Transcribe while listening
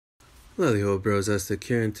Hello, the old bros, Aztec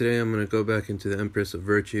here, and today I'm going to go back into the Empress of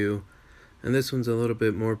Virtue, and this one's a little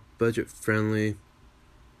bit more budget friendly.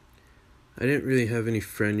 I didn't really have any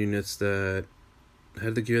friend units that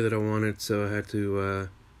had the gear that I wanted, so I had to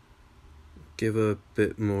give a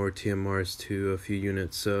bit more TMRs to a few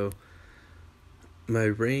units. So my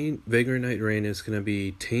Vagrant Knight Rain is going to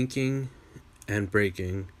be tanking and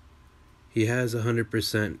breaking. He has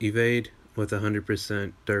 100% evade with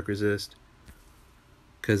 100% dark resist,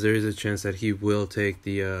 because there is a chance that he will take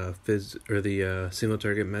the single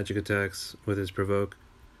target magic attacks with his provoke.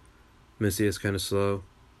 Mystea is kind of slow,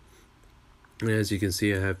 and as you can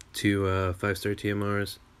see, I have two 5-star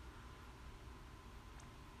TMRs,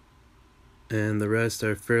 and the rest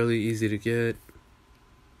are fairly easy to get.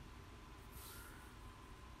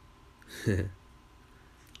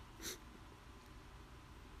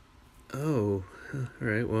 Oh,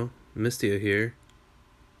 alright, well, Mystea here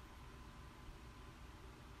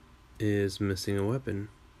is missing a weapon.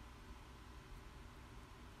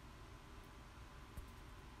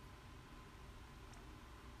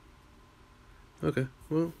 Okay,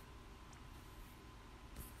 well,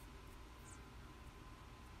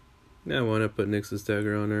 now I want to put Nyx's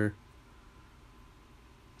dagger on her,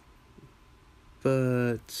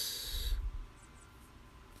 but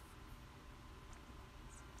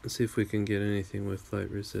let's see if we can get anything with light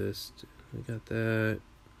resist. We got that.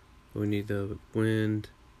 We need the wind.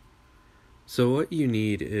 So what you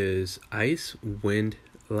need is ice, wind,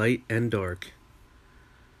 light, and dark.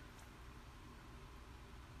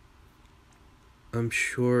 I'm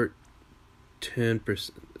short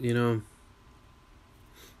 10%.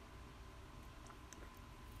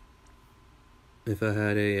 If I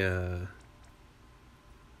had a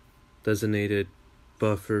designated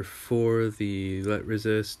buffer for the light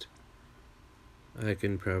resist, I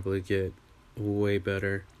can probably get way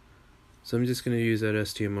better. So I'm just going to use that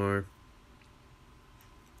STMR.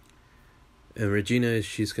 And Regina,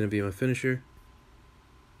 she's going to be my finisher.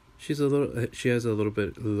 She has a little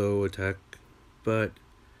bit low attack, but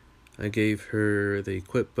I gave her the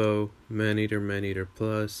equip bow, Man-Eater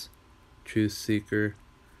Plus, Truth Seeker,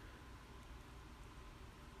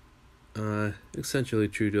 essentially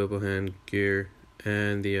true double hand gear,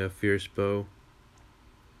 and the Fierce Bow,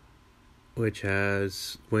 which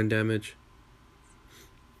has wind damage.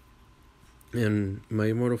 And my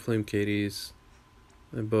Immortal Flame Katie's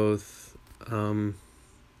are both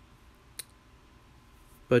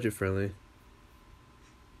budget friendly,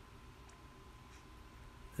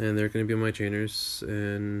 and they're going to be my chainers,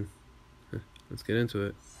 and let's get into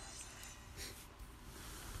it.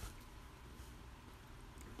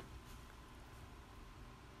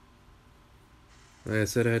 Like I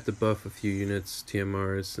said, I had to buff a few units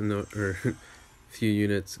TMRs or a few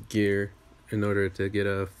units gear in order to get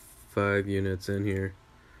 5 units in here.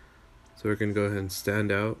 So we're going to go ahead and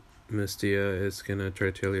stand out. Mystea is going to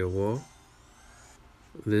try to tail a wall.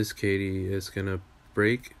 This Katie is going to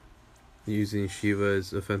break using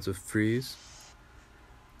Shiva's offensive freeze.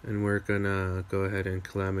 And we're going to go ahead and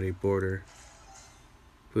Calamity Border,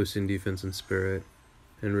 boosting defense and spirit.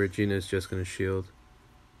 And Regina is just going to shield.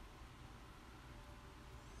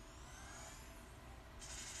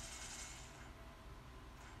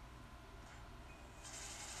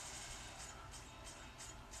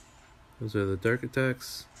 Those are the dark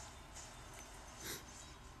attacks.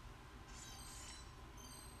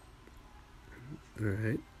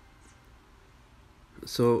 Alright.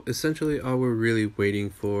 So essentially all we're really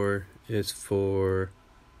waiting for is for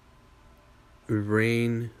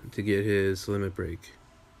Rain to get his limit break.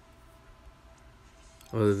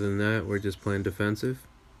 Other than that, we're just playing defensive.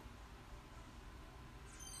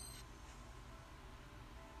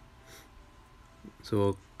 So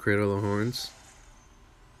we'll cradle the horns.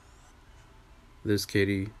 This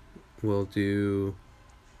Katie will do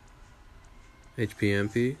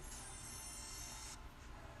HPMP.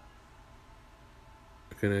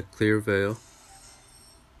 We're gonna clear veil.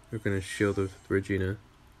 We're gonna shield with Regina.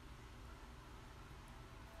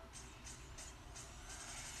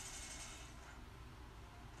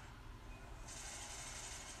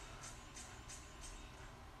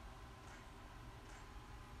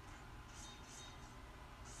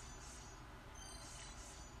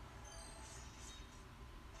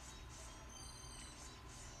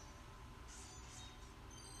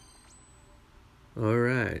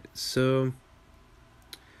 Alright, so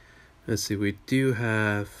let's see, we do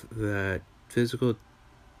have that physical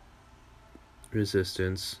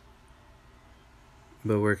resistance,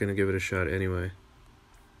 but we're going to give it a shot anyway.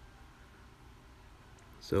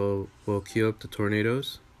 So we'll queue up the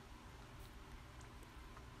tornadoes.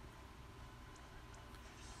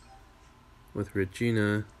 With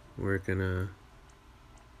Regina, we're gonna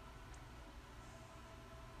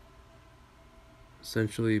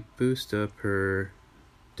essentially boost up her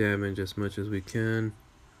damage as much as we can.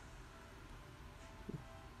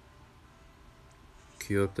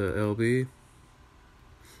 Queue up the LB,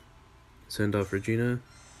 send off Regina,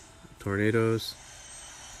 tornadoes,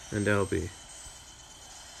 and LB.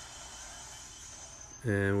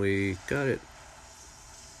 And we got it.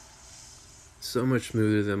 So much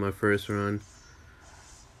smoother than my first run.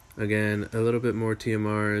 Again, a little bit more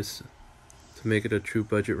TMRs to make it a true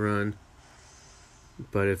budget run.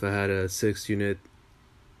 But if I had a 6 unit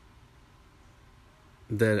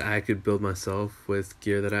that I could build myself with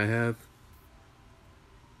gear that I have,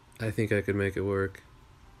 I think I could make it work.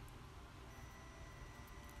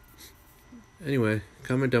 Anyway,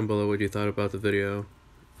 comment down below what you thought about the video.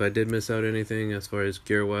 If I did miss out anything as far as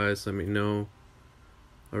gear wise, let me know.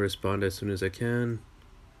 I'll respond as soon as I can.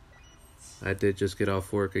 I did just get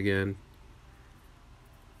off work again.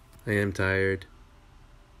 I am tired.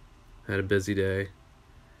 Had a busy day.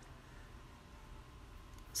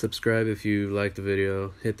 Subscribe if you liked the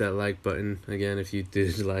video. Hit that like button again if you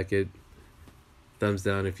did like it. Thumbs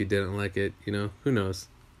down if you didn't like it. You know, who knows?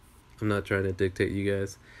 I'm not trying to dictate you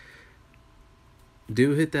guys.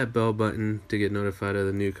 Do hit that bell button to get notified of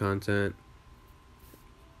the new content.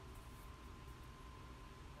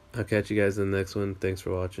 I'll catch you guys in the next one. Thanks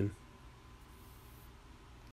for watching.